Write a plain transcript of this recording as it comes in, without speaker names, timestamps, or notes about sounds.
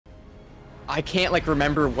I can't like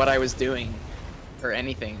remember what I was doing or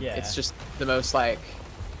anything. Yeah. It's just the most like.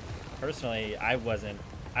 Personally, I wasn't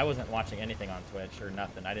watching anything on Twitch or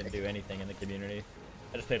nothing. I didn't do anything in the community.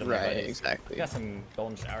 I just played with my Right, buddies. exactly. Got some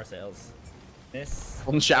golden shower sales. Miss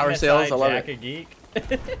Golden shower MSI sales, I love Jack it. a geek.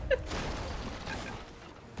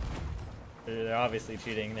 They're obviously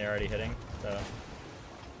cheating. They're already hitting. So.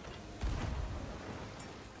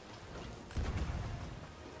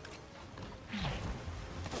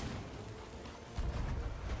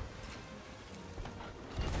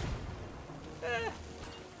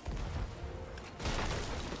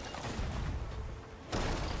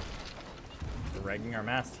 Regging our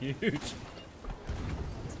mast huge. It's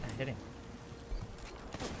hitting.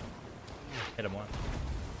 Hit him one.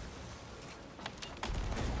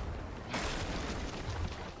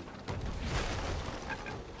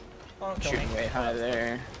 Oh, Shooting way high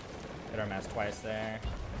there. Hit our mast twice there.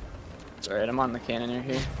 It's alright, I'm on the cannoneer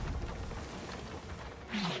here.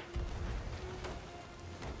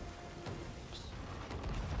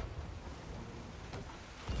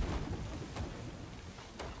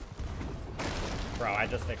 Bro, I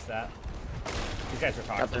just fixed that. These guys are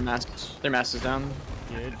Got toxic. their mast is down.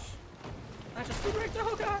 Huge. I just food wrecked.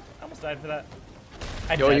 Oh god. I almost died for that.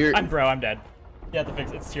 I'm Yo, dead. I'm dead. You have to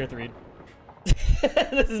fix it. It's tier 3.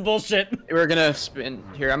 This is bullshit. We're gonna spin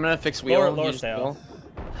here. I'm gonna fix wheel. Lower You just sail.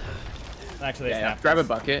 Actually, they yeah, snapped. grab a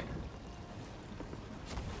bucket.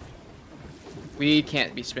 We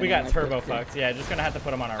can't be spinning. We got like turbo this, dude. fucked. Yeah, just gonna have to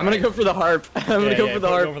put them on our I'm gonna go for the harp. I'm gonna go for the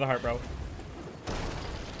harp. Go for the harp, bro.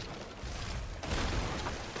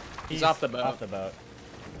 He's off the boat. Off the boat.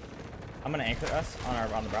 I'm gonna anchor us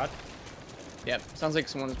on the broad. Yep. Sounds like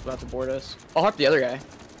someone's about to board us. I'll harp the other guy.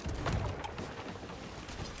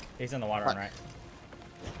 He's in the water on right.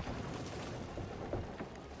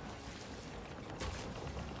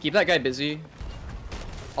 Keep that guy busy.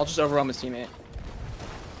 I'll just overwhelm his teammate.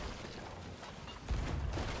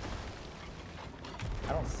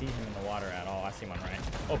 I don't see him in the water at all. I see him on right.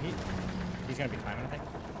 Oh, he's gonna be climbing, I think.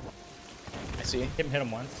 I see. Hit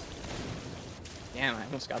him once. Damn, I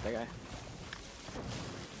almost got that guy.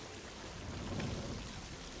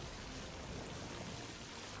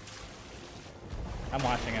 I'm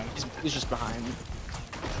watching him. He's just behind.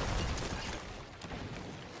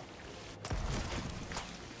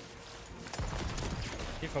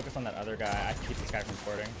 Keep focus on that other guy. I can keep this guy from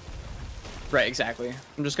porting. Right, exactly.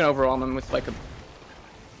 I'm just gonna overwhelm him with like a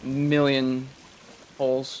million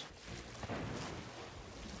holes.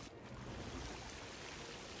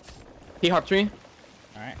 He harped me.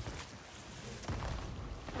 Alright.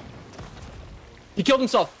 He killed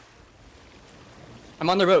himself. I'm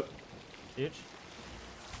on their boat. Huge.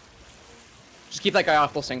 Just keep that guy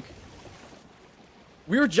off full sync.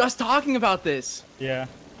 We were just talking about this. Yeah.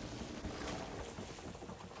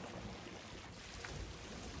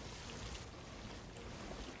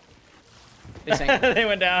 They sank. They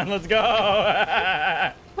went down. Let's go.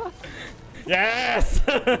 Yes.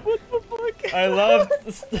 What the fuck?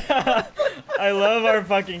 I love our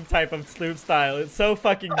fucking type of sloop style. It's so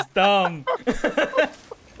fucking dumb.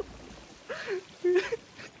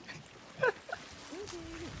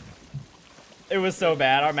 It was so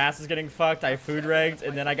bad. Our mast was getting fucked. I food regged,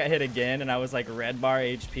 and then I got hit again, and I was like red bar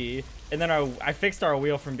HP. And then I fixed our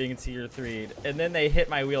wheel from being tier 3, and then they hit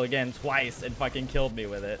my wheel again twice and fucking killed me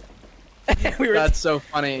with it. That's so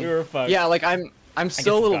funny. We were fucked. Yeah, like I'm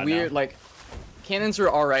still a little weird. Now. Like cannons are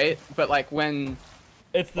all right, but like when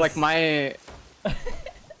it's like my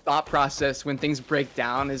thought process when things break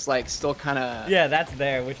down is like still kind of that's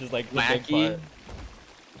there, which is like the big wacky. part.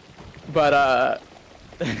 But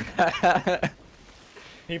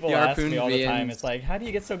people ask me all the time, it's like, how do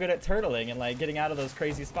you get so good at turtling and like getting out of those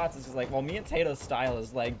crazy spots? It's just like, well, me and Tato's style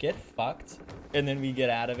is like get fucked, and then we get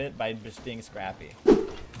out of it by just being scrappy.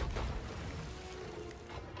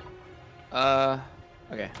 Okay.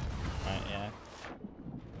 Right, yeah.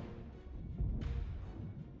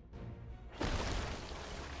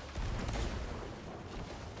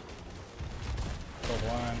 Killed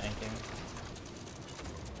one, inking.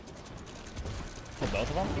 Killed both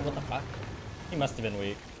of them? What the fuck? He must have been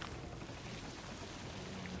weak.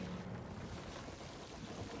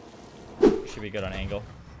 Should be good on angle.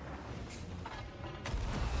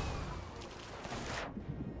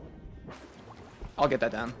 I'll get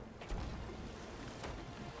that down.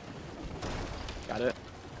 Got it.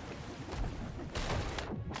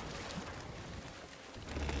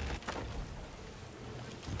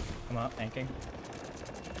 Come up, anking.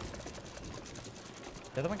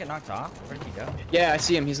 The other one get knocked off? Where did he go? Yeah, I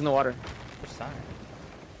see him. He's in the water. Which side?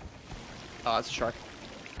 Oh, it's a shark.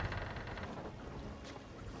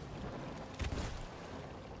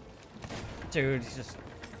 Dude, he's just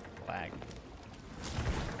lag.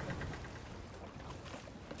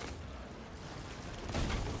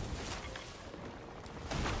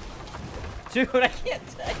 Dude, I can't.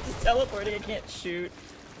 I'm just teleporting. I can't shoot.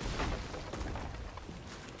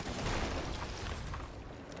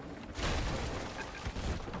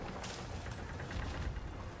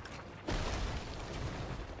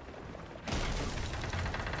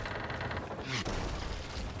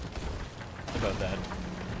 About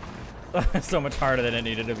that. So much harder than it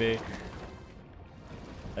needed to be.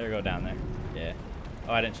 There you go down there. Yeah.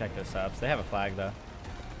 Oh, I didn't check their subs. They have a flag though.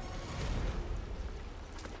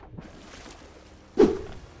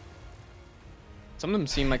 Some of them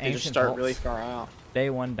seem like they just Ancient start vaults. really far out.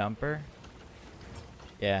 Day 1 dumper.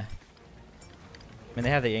 Yeah. I mean,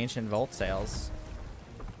 they have the ancient vault sales.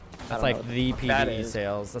 That's like the PvE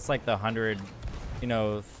sales. That's like the 100, you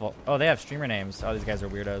know. Oh, they have streamer names. Oh, these guys are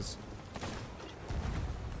weirdos.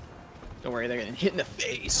 Don't worry, they're getting hit in the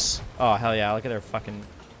face. Oh, hell yeah. Look at their fucking...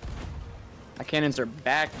 My cannons are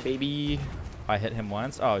back, baby. I hit him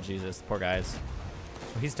once. Oh, Jesus. Poor guys.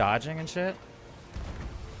 Oh, he's dodging and shit.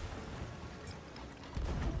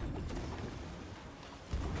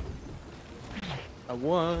 A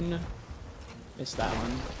one. Missed that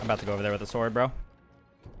one. I'm about to go over there with a sword, bro.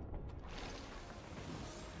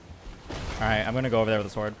 Alright, I'm gonna go over there with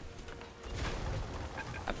a sword.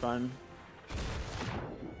 Have fun.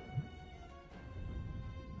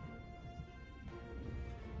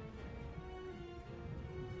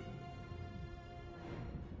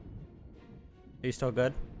 Are you still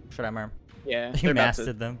good? Should I murm? Yeah. You they're about to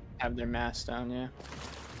masted them. have their mask down, yeah.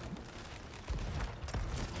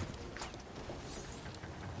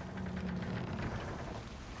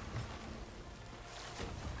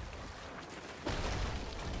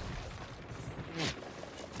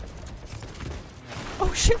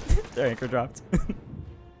 Oh shit! Their anchor dropped.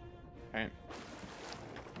 Alright.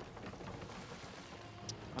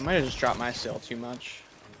 I might have just dropped my sail too much.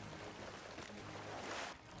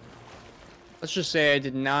 Let's just say I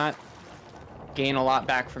did not gain a lot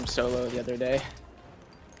back from solo the other day.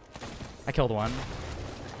 I killed one.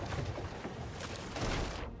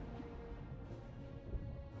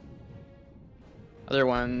 Other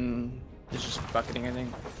one is just bucketing, I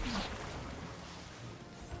think.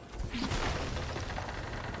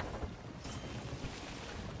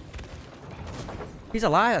 He's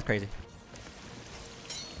alive. That's crazy.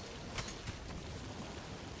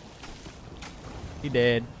 He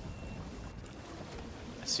did.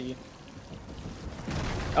 I see.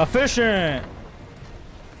 Efficient.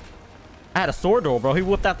 I had a sword duel, bro. He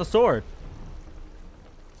whipped out the sword.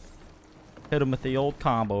 Hit him with the old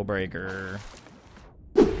combo breaker.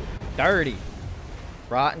 Dirty.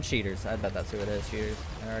 Rotten cheaters. I bet that's who it is. Cheaters.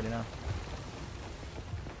 I already know.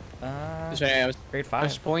 Sorry, I was Grade I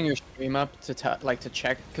was 5. pulling your stream up to to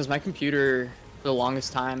check because my computer for the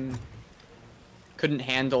longest time couldn't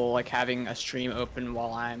handle like having a stream open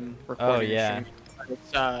while I'm recording. Oh, yeah. A stream.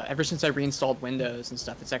 It's, ever since I reinstalled Windows and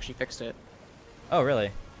stuff, it's actually fixed it. Oh,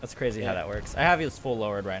 really? That's crazy how Yeah. that works. I have yours full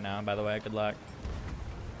lowered right now, by the way. Good luck.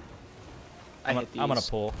 I'm gonna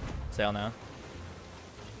pull sail now.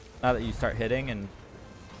 Now that you start hitting and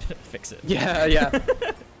fix it. Yeah, yeah.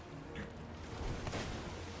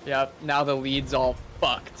 Yeah, now the lead's all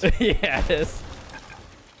fucked. Yeah, it is.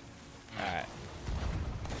 Alright.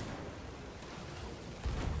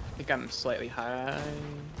 I think I'm slightly high.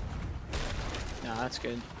 No, that's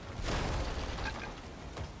good.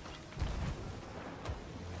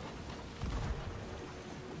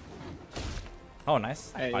 Oh,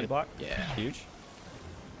 nice. Body block. Yeah. Huge.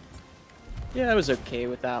 Yeah, I was okay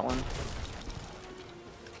with that one.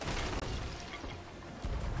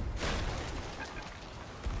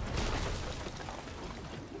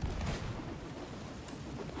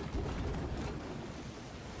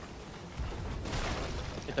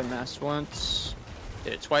 Hit the mast once.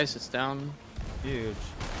 Did it twice, it's down. Huge.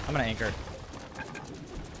 I'm gonna anchor.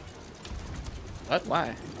 What?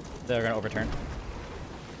 Why? They're gonna overturn.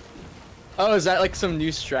 Oh, is that like some new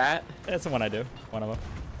strat? That's the one I do. One of them.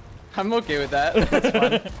 I'm okay with that. That's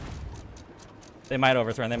fun. They might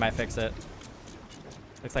overturn. They might fix it.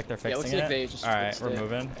 Looks like they're Yeah, fixing looks it. like they just All right, fixed we're it.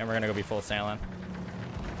 moving, and we're gonna go be full sailing.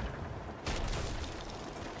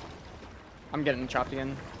 I'm getting chopped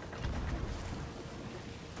again.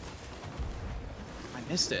 I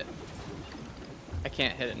missed it. I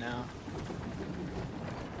can't hit it now.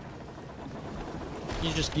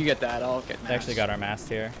 You get that. I'll get. They actually got our mast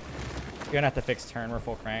here. You're gonna have to fix turn. We're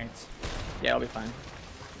full cranked. Yeah, I'll be fine.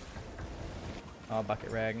 Oh,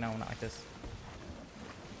 bucket rag. No, not like this.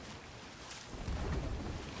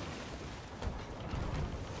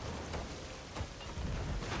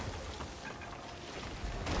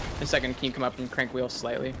 In a second, can you come up and crank wheel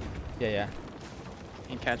slightly Yeah.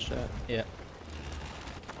 and catch that? Yeah.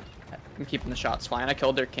 I'm keeping the shots flying. I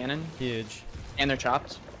killed their cannon. Huge. And they're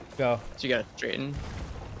chopped. Go. So you gotta straighten.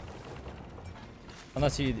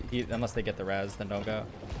 Unless unless they get the res, then don't go.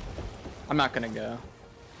 I'm not gonna go.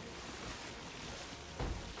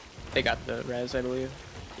 They got the res, I believe.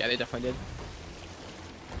 Yeah, they definitely did.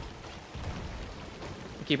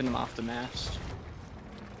 I'm keeping them off the mast.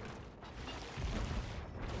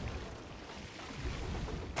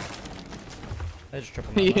 They just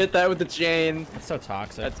triple me. You hit that with the chain. It's so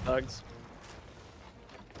toxic. That sucks.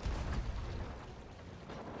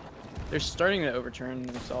 They're starting to overturn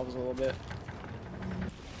themselves a little bit.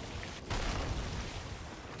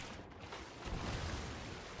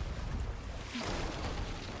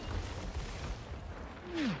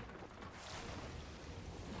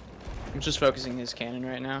 I'm just focusing his cannon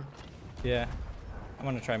right now. Yeah. I'm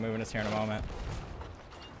gonna try moving us here in a moment.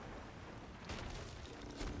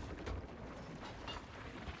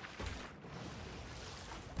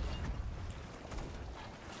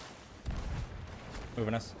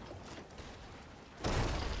 Moving us.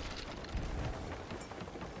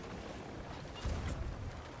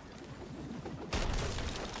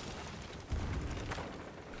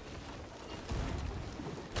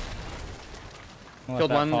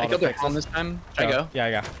 Killed one. I killed their helm this time. Should I go?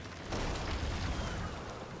 Yeah.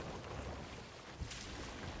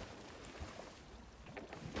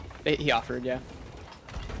 He offered, yeah.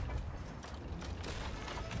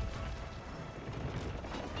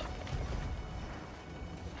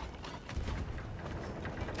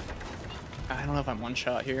 I don't know if I'm one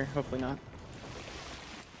shot here. Hopefully not.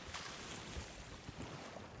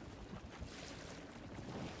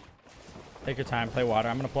 Take your time. Play water.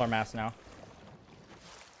 I'm gonna pull our mask now.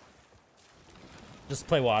 Just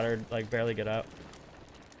play water. Like barely get up.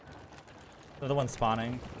 They're the ones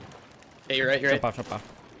spawning. Yeah, you're right. You're right. Jump off.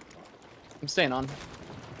 I'm staying on.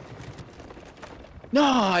 No,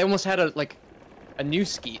 I almost had a new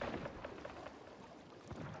skeet.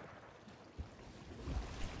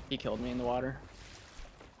 He killed me in the water.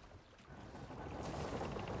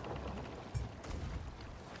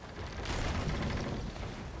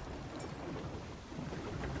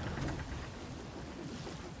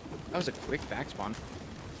 That was a quick back spawn.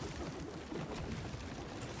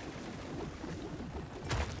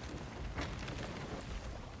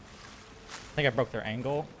 I think I broke their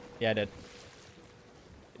angle. Yeah, I did.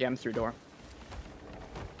 Yeah, I'm through door.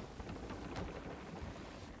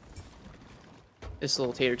 This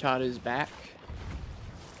little tater tot is back.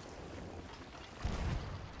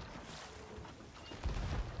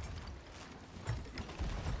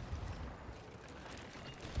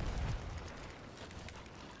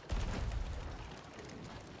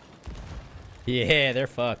 Yeah, they're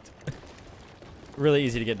fucked. Really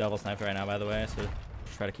easy to get double sniped right now, by the way, so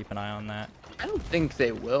just try to keep an eye on that. I don't think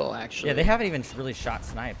they will, actually. Yeah, they haven't even really shot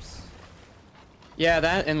snipes. Yeah,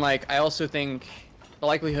 that, and I also think the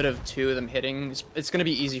likelihood of two of them hitting, it's gonna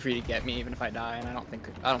be easy for you to get me even if I die, and I don't think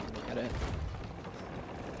I'll get it.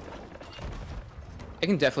 I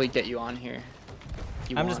can definitely get you on here.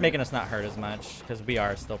 I'm just making us not hurt as much because we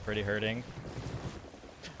are still pretty hurting.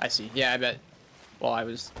 I see. Yeah, I bet. Well, I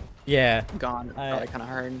was gone. Probably kind of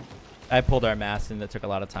hard. I pulled our mast and it took a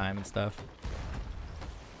lot of time and stuff.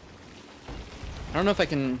 I don't know if I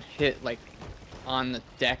can hit on the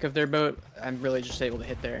deck of their boat. I'm really just able to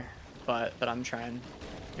hit there, but I'm trying.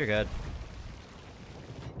 You're good.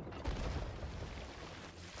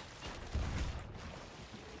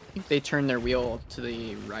 I think they turned their wheel to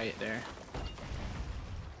the right there.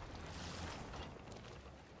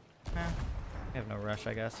 I have no rush,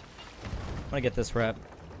 I guess. I'm gonna get this rep.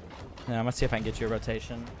 And I'm gonna see if I can get you a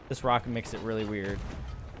rotation. This rock makes it really weird.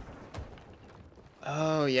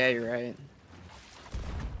 Oh, yeah, you're right.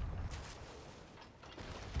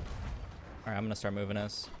 Alright, I'm gonna start moving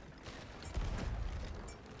us.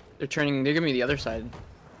 They're giving me the other side.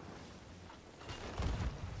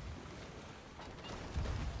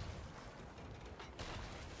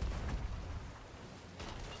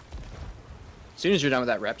 As soon as you're done with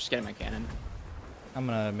that rep, just get in my cannon. I'm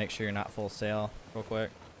gonna make sure you're not full sail real quick.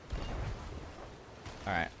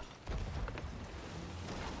 Alright.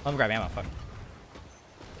 Let me grab ammo, fuck.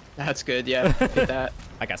 That's good, yeah. Get that.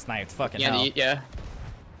 I got sniped, fucking Yeah, hell. yeah.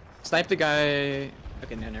 Snipe the guy.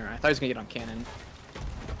 Okay, no, never mind. I thought he was gonna get on cannon.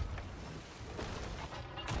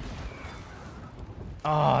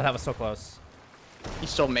 Oh, that was so close. You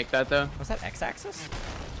still make that though? Was that X-axis?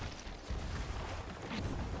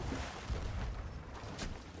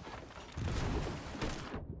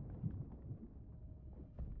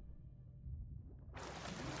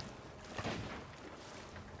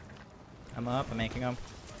 I'm up. I'm making them.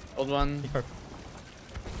 Old one.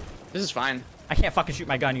 This is fine. I can't fucking shoot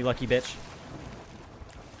my gun, you lucky bitch.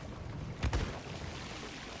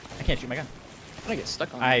 I can't shoot my gun. I'm gonna get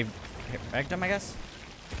stuck on. I wrecked him, I guess.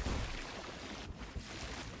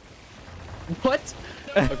 What?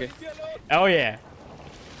 Okay. Oh yeah.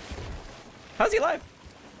 How's he alive?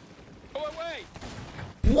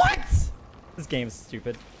 What? This game's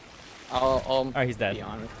stupid. I'll Oh, he's dead. be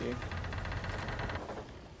on with you.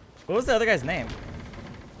 What was the other guy's name?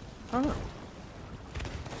 I don't know.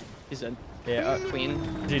 He's dead. Yeah. Clean.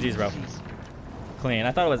 GG's, bro. Clean.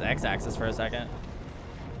 I thought it was X-axis for a second.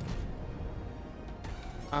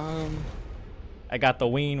 I I got the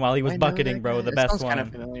ween while he was bucketing, bro. The best sounds one. kind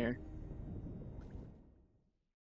of familiar.